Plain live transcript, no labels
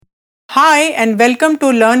Hi and welcome to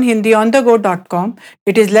learnhindiOnTheGo.com.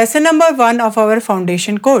 It is lesson number 1 of our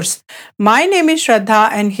foundation course. My name is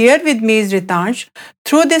Shraddha and here with me is Ritansh.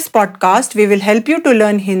 Through this podcast, we will help you to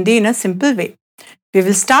learn Hindi in a simple way. We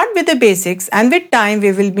will start with the basics and with time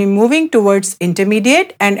we will be moving towards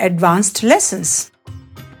intermediate and advanced lessons.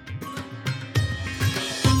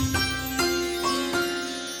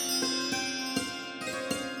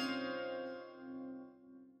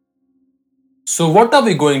 So what are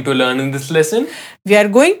we going to learn in this lesson? We are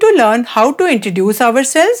going to learn how to introduce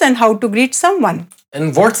ourselves and how to greet someone.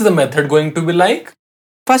 And what's the method going to be like?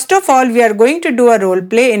 First of all, we are going to do a role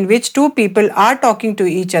play in which two people are talking to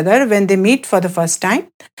each other when they meet for the first time,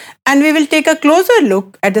 and we will take a closer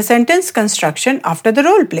look at the sentence construction after the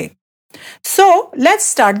role play. So, let's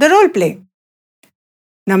start the role play.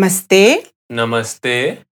 Namaste,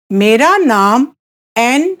 Namaste. मेरा नाम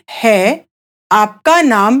N है, आपका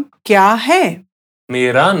नाम क्या है?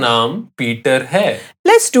 मेरा नाम Peter है.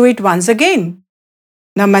 Let's do it once again.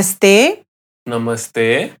 Namaste,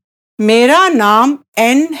 Namaste. मेरा नाम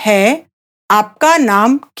N है, आपका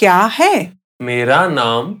नाम क्या है? मेरा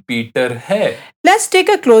नाम पीटर है. Let's take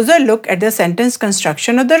a closer look at the sentence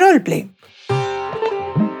construction of the role play.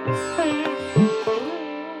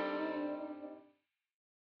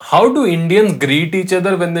 How do Indians greet each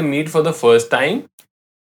other when they meet for the first time?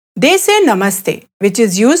 They say namaste, which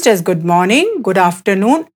is used as good morning, good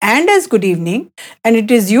afternoon, and as good evening, and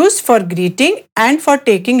it is used for greeting and for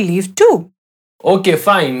taking leave too. Okay,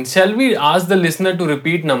 fine. Shall we ask the listener to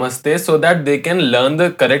repeat Namaste so that they can learn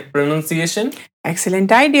the correct pronunciation?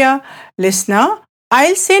 Excellent idea. Listener,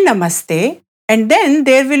 I'll say namaste, and then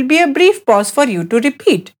there will be a brief pause for you to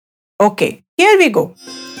repeat. Okay, here we go.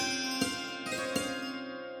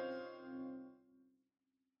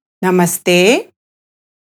 Namaste.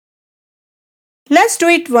 Let's do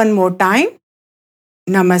it one more time.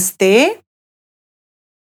 Namaste.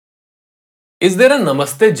 Is there a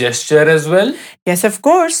Namaste gesture as well? Yes, of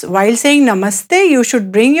course. While saying namaste, you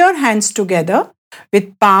should bring your hands together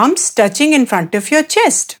with palms touching in front of your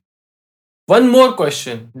chest. One more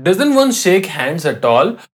question. Doesn't one shake hands at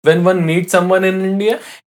all when one meets someone in India?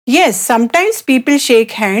 Yes, sometimes people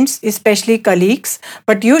shake hands, especially colleagues,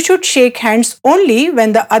 but you should shake hands only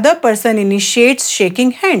when the other person initiates shaking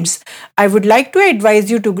hands. I would like to advise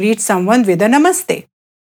you to greet someone with a namaste.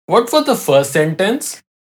 What was the first sentence?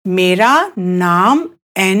 मेरा नाम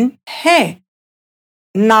N है.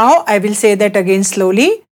 Now I will say that again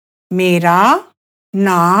slowly. मेरा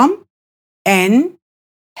नाम N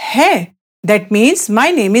है. That means my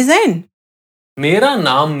name is N. Mera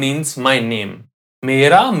naam means my name.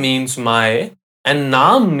 Mera means my and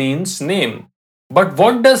naam means name. But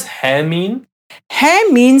what does hai mean? Hai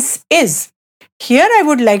means is. Here I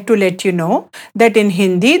would like to let you know that in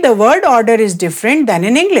Hindi the word order is different than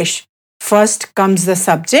in English. First comes the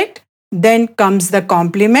subject, then comes the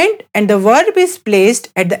complement, and the verb is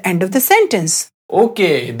placed at the end of the sentence.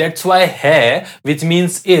 Okay, that's why hai, which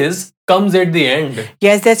means is, comes at the end.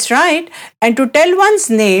 Yes, that's right. And to tell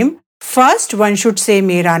one's name, first one should say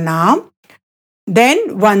Mera naam,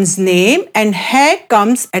 then one's name, and hai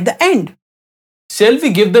comes at the end. Shall we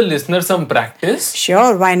give the listener some practice?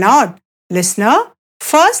 Sure, why not? Listener,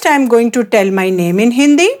 first I am going to tell my name in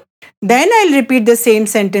Hindi. Then I'll repeat the same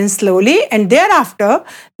sentence slowly, and thereafter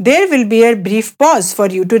there will be a brief pause for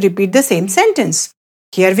you to repeat the same sentence.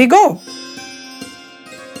 Here we go.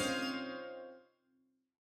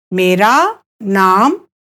 मेरा नाम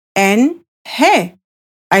N है.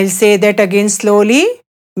 I'll say that again slowly.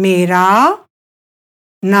 मेरा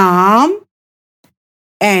नाम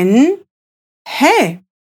N है.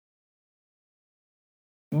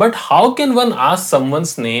 But how can one ask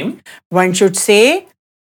someone's name? One should say,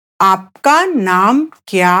 आपका नाम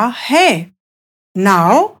क्या है?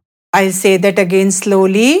 Now, I'll say that again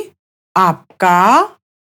slowly. आपका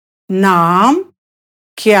नाम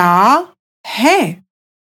क्या है?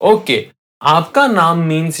 Okay, aapka naam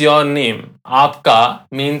means your name. Aapka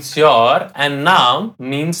means your and naam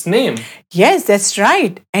means name. Yes, that's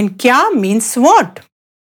right. And kya means what?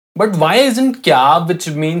 But why isn't kya, which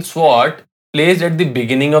means what, placed at the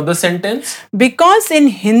beginning of the sentence? Because in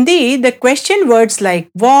Hindi, the question words like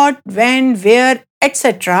what, when, where,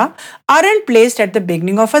 etc. aren't placed at the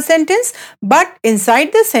beginning of a sentence, but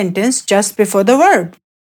inside the sentence just before the word.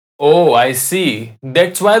 Oh, I see.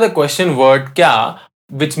 That's why the question word kya,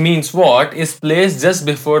 which means what, is placed just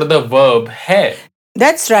before the verb hai.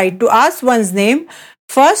 That's right. To ask one's name,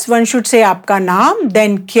 first one should say aapka naam,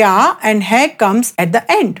 then kya, and hai comes at the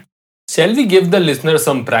end. Shall we give the listener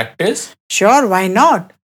some practice? Sure, why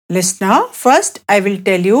not? Listener, first I will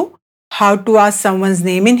tell you how to ask someone's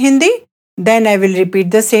name in Hindi. Then I will repeat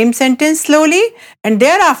the same sentence slowly, and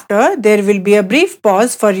thereafter there will be a brief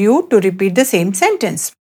pause for you to repeat the same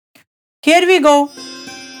sentence. Here we go.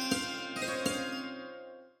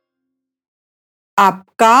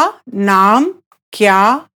 आपका नाम क्या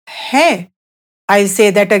है? I'll say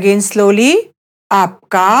that again slowly.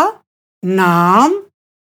 आपका नाम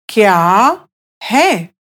क्या है?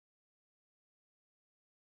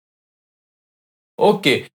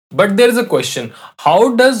 Okay, but there is a question.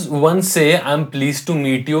 How does one say I'm pleased to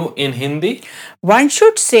meet you in Hindi? One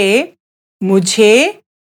should say मुझे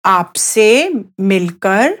आपसे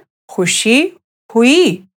मिलकर खुशी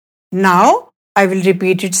हुई. Now I will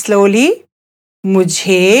repeat it slowly.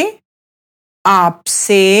 मुझे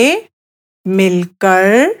आपसे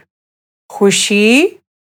मिलकर खुशी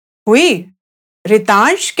हुई.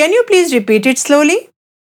 Ritansh, can you please repeat it slowly?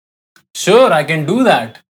 Sure, I can do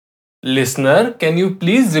that. Listener, can you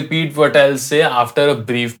please repeat what I'll say after a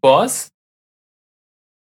brief pause?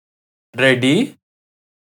 Ready?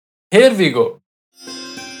 Here we go.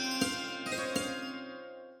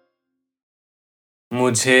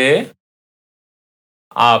 मुझे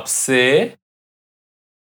आपसे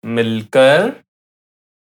मिलकर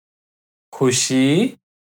खुशी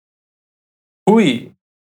हुई.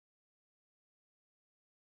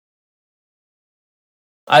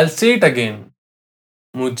 I'll say it again.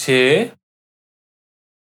 मुझे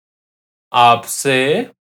आपसे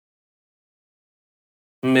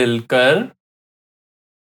मिलकर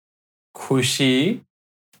खुशी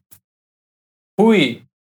हुई.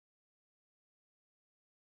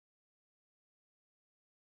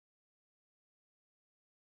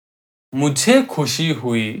 मुझे खुशी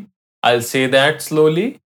हुई. I'll say that slowly.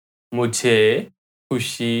 मुझे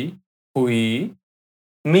खुशी हुई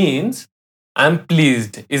means I'm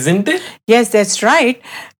pleased, isn't it? Yes, that's right.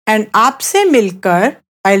 And आपसे मिलकर,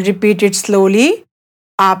 I'll repeat it slowly.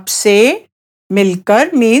 आपसे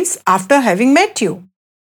मिलकर means after having met you.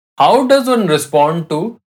 How does one respond to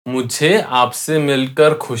मुझे आपसे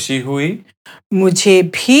मिलकर खुशी हुई? मुझे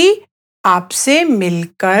भी आपसे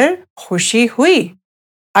मिलकर खुशी हुई.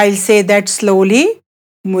 I'll say that slowly.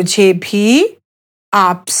 मुझे भी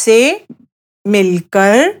आपसे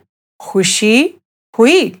मिलकर खुशी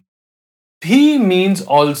हुई. Bhi means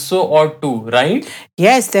also or to, right?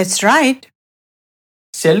 Yes, that's right.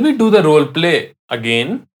 Shall we do the role play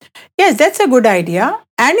again? Yes, that's a good idea.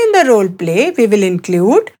 And in the role play, we will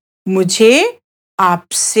include मुझे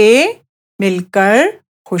आपसे मिलकर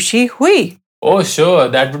खुशी हुई. Oh, sure,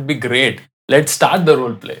 that would be great. Let's start the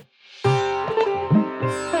role play.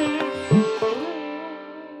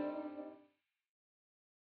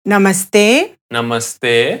 नमस्ते.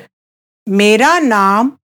 Namaste. मेरा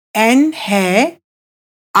नाम N है.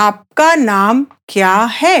 आपका नाम क्या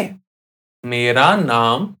है? मेरा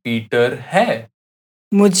नाम पीटर है.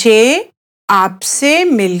 मुझे आपसे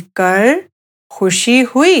मिलकर खुशी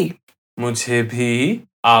हुई. मुझे भी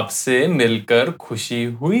आपसे मिलकर खुशी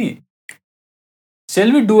हुई.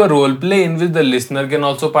 Shall we do a role play in which the listener can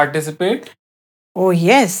also participate? Oh,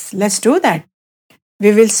 yes, let's do that.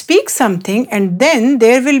 We will speak something and then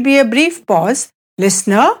there will be a brief pause.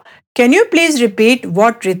 Listener, can you please repeat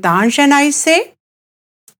what Ritansh and I say?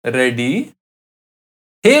 Ready?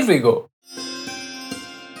 Here we go.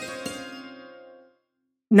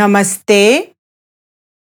 नमस्ते.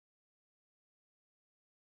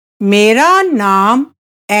 मेरा नाम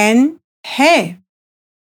N है.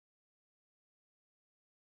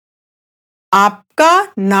 आपका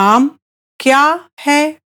नाम क्या है?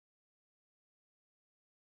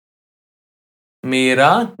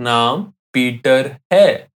 मेरा नाम पीटर है.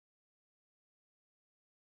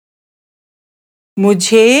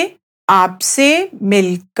 मुझे आपसे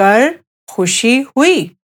मिलकर खुशी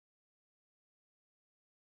हुई.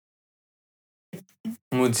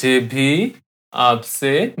 मुझे भी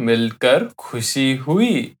आपसे मिलकर खुशी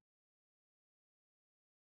हुई.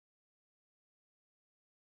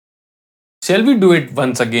 Shall we do it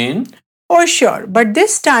once again? Oh, sure, but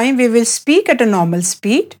this time we will speak at a normal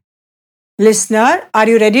speed. Listener, are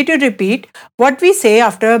you ready to repeat what we say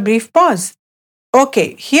after a brief pause?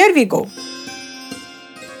 Okay, here we go.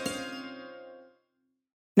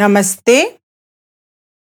 नमस्ते.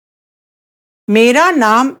 मेरा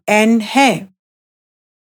नाम N है.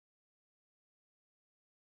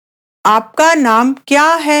 आपका नाम क्या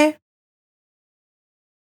है?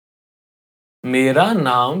 मेरा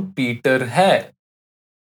नाम पीटर है.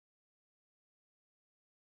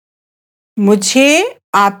 मुझे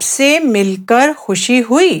आपसे मिलकर खुशी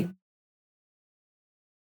हुई.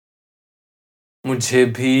 मुझे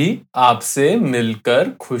भी आपसे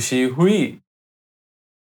मिलकर खुशी हुई.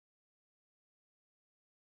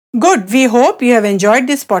 Good. We hope you have enjoyed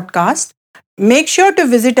this podcast. Make sure to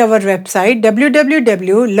visit our website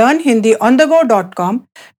www.learnhindiondego.com,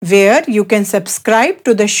 where you can subscribe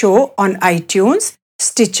to the show on iTunes,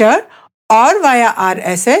 Stitcher, or via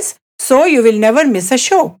RSS so you will never miss a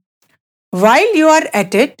show. While you are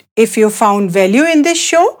at it, if you found value in this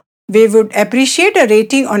show, we would appreciate a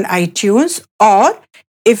rating on iTunes, or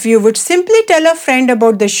if you would simply tell a friend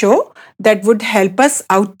about the show, that would help us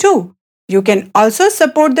out too. You can also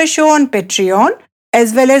support the show on Patreon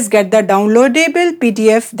as well as get the downloadable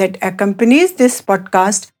PDF that accompanies this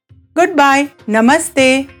podcast. Goodbye.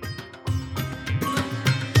 Namaste.